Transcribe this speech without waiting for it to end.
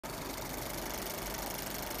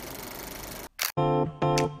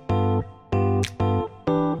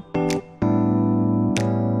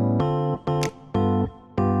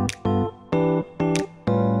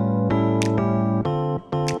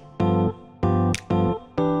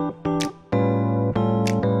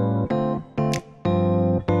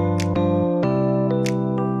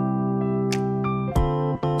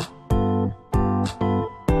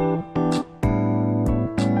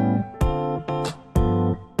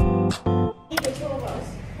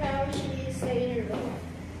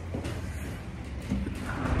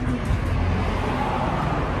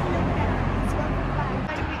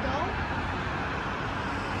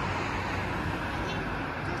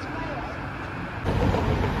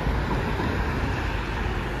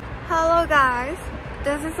Hello guys,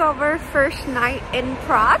 this is our first night in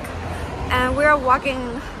Prague and we're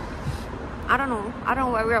walking, I don't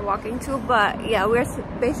know where we're walking to, but yeah, we're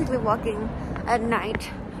basically walking at night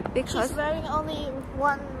because she's wearing only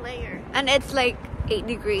one layer and it's like 8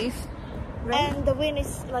 degrees, right? and the wind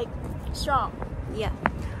is like strong. Yeah,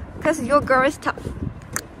 because your girl is tough.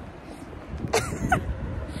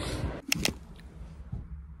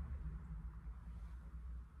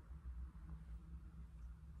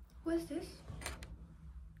 What's this?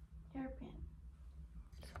 Hairpin.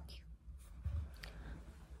 So cute.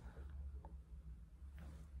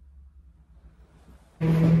 I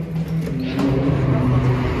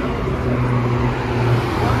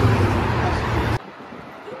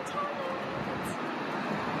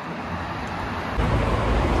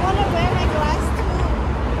want to wear my glass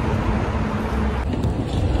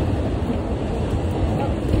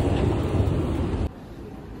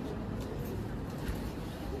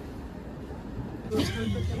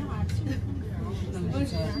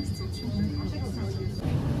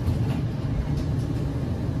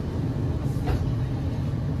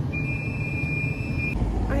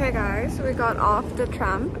Okay guys, we got off the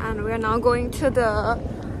tram and we're now going to the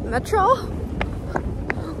metro,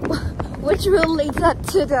 which will lead us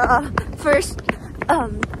to the first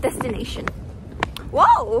destination.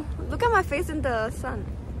 Whoa! Look at my face in the sun.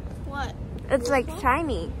 What? It's like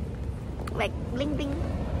shiny, like bling bling.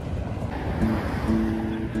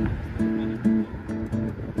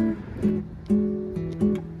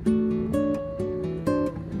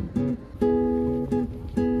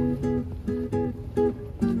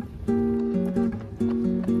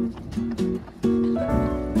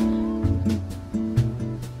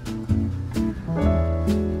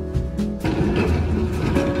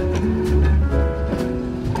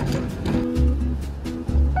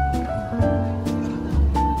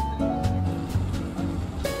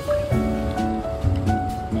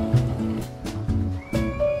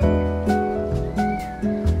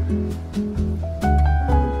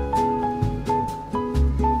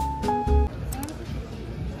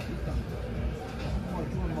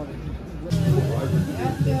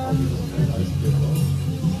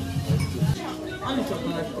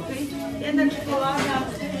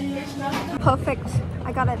 Perfect.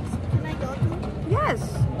 I got it. Can I go to? Yes.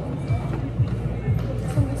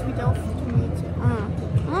 Since we don't meet.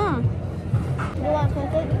 You want to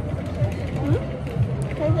taste it?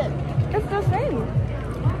 Taste it. It's the same.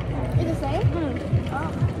 It's the same? Oh.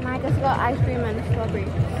 I just got ice cream and strawberry.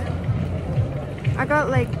 I got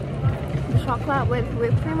like chocolate with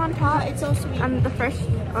whipped cream on top. It's so sweet. And the fresh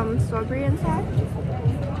strawberry inside.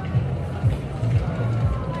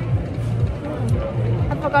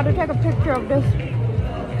 I forgot to take a picture of this.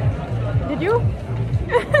 Did you?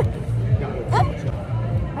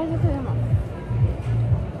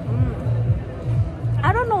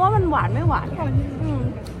 I don't know ว่ามันหวานไม่หวาน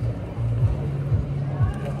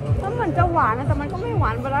ถ้ามันจะหวานแต่มันก็ไม่หว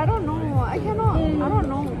าน but I don't know I don't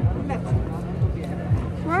know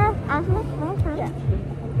Yeah.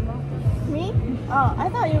 Me? Oh, I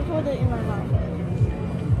thought you put it in my mouth.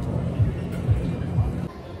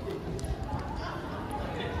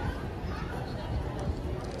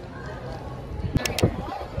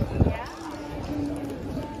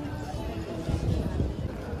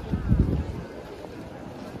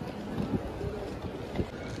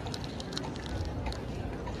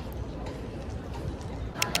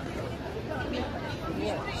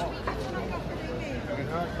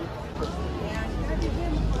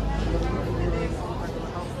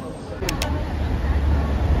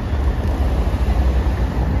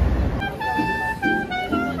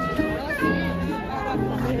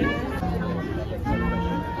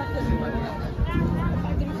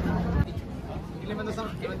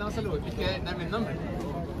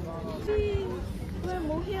 We'll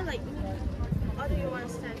move here like, or do you want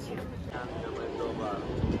to stand here?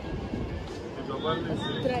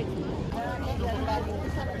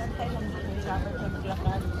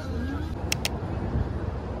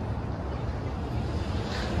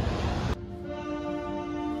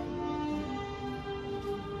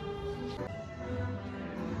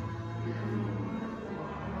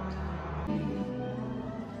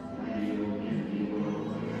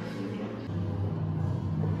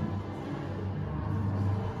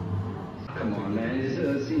 Come on, man. I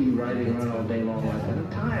just see you riding around all day long like that. I'm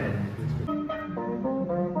tired.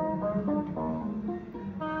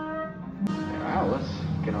 Now, let's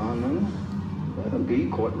get on them. Let them be,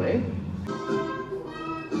 Courtly.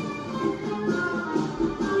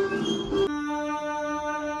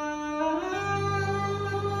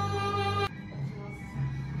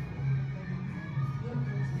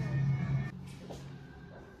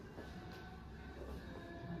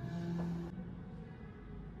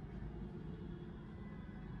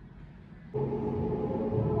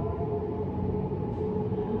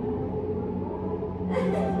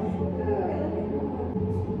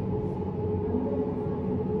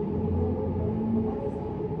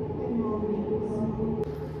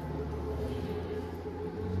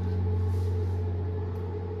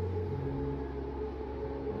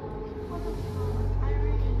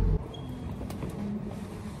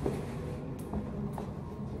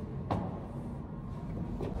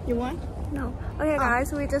 You want? No. Okay,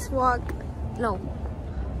 guys, we just walked. No,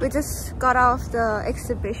 we just got out of the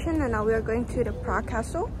exhibition and now we are going to the Prague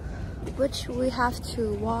Castle, which we have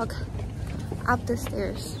to walk up the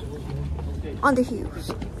stairs on the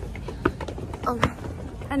hills.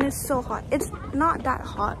 And it's so hot. It's not that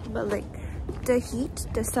hot, but like the heat,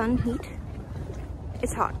 the sun heat,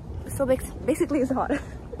 it's hot. So basically it's hot.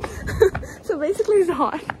 So basically it's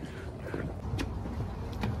hot.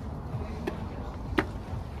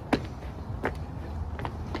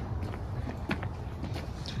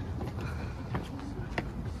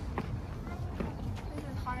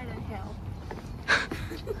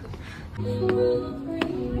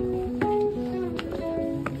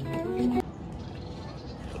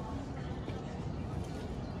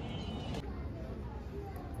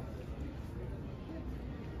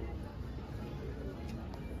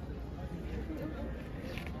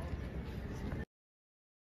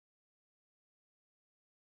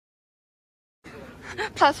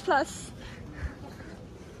 Plus.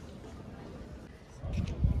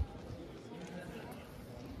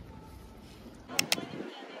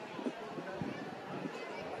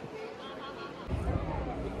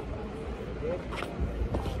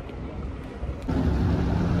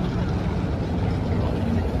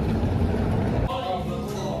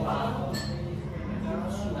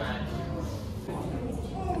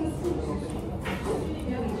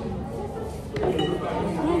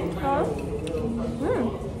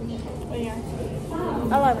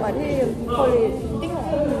 I like กว่าที่โคเรียจริงเหรอ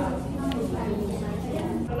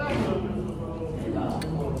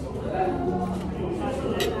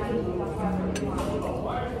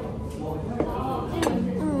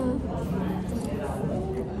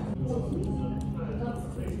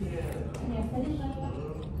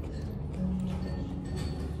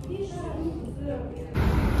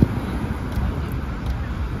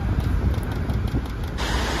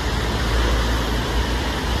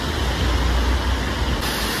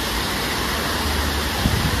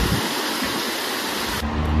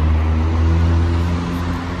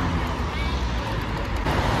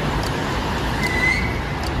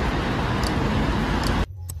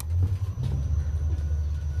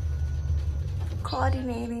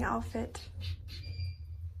Coordinating outfit.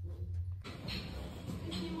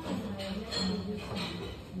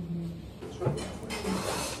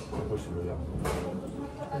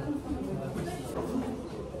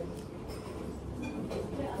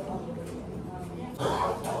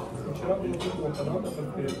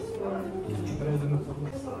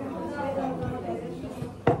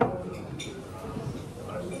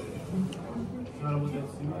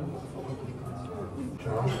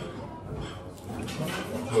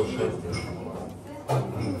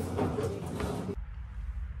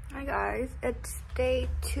 Hi guys, it's day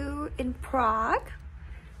 2 in Prague.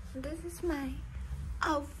 This is my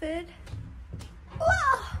outfit.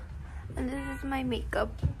 Wow! And this is my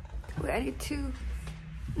makeup. I need to...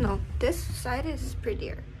 No, this side is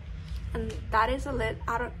prettier. And that is a lid.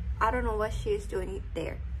 I don't know what she is doing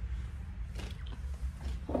there.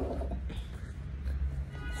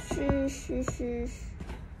 Sheesh.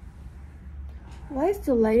 Why is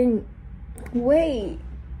the lighting? Wait.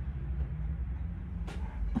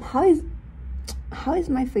 How is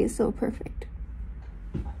my face so perfect?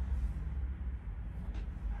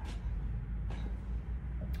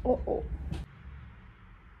 Oh.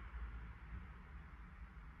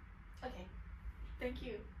 Okay. Thank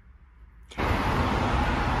you.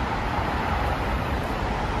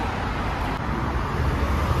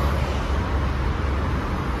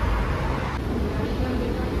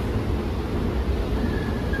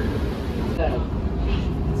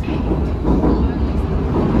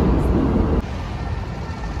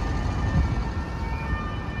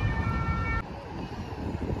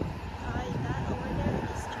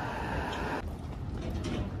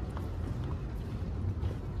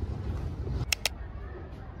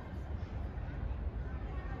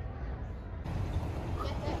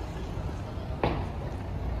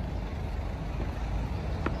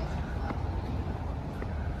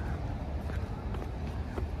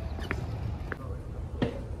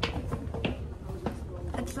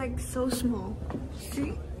 It's like so small.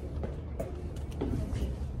 See?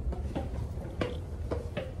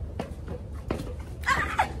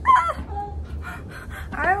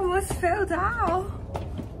 I almost fell down.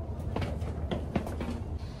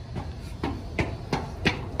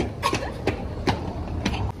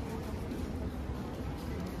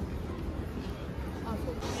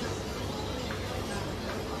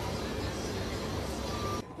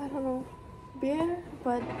 I don't know, beer,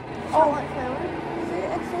 but chocolate flavor.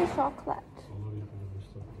 It says chocolate.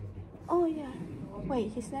 Oh yeah.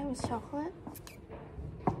 Wait, his name is Chocolate?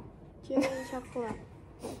 Jerry Chocolate.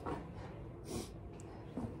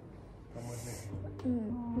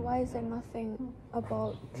 Why is there nothing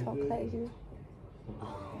about chocolate here?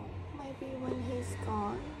 Oh, maybe when he's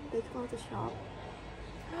gone, they close the shop.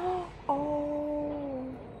 Oh,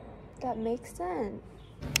 that makes sense.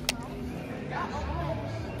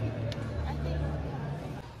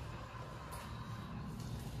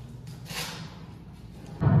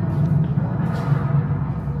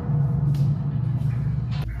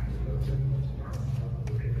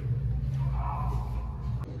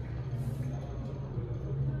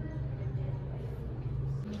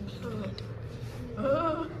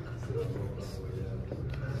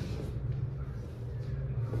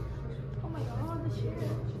 Oh my god, the chair.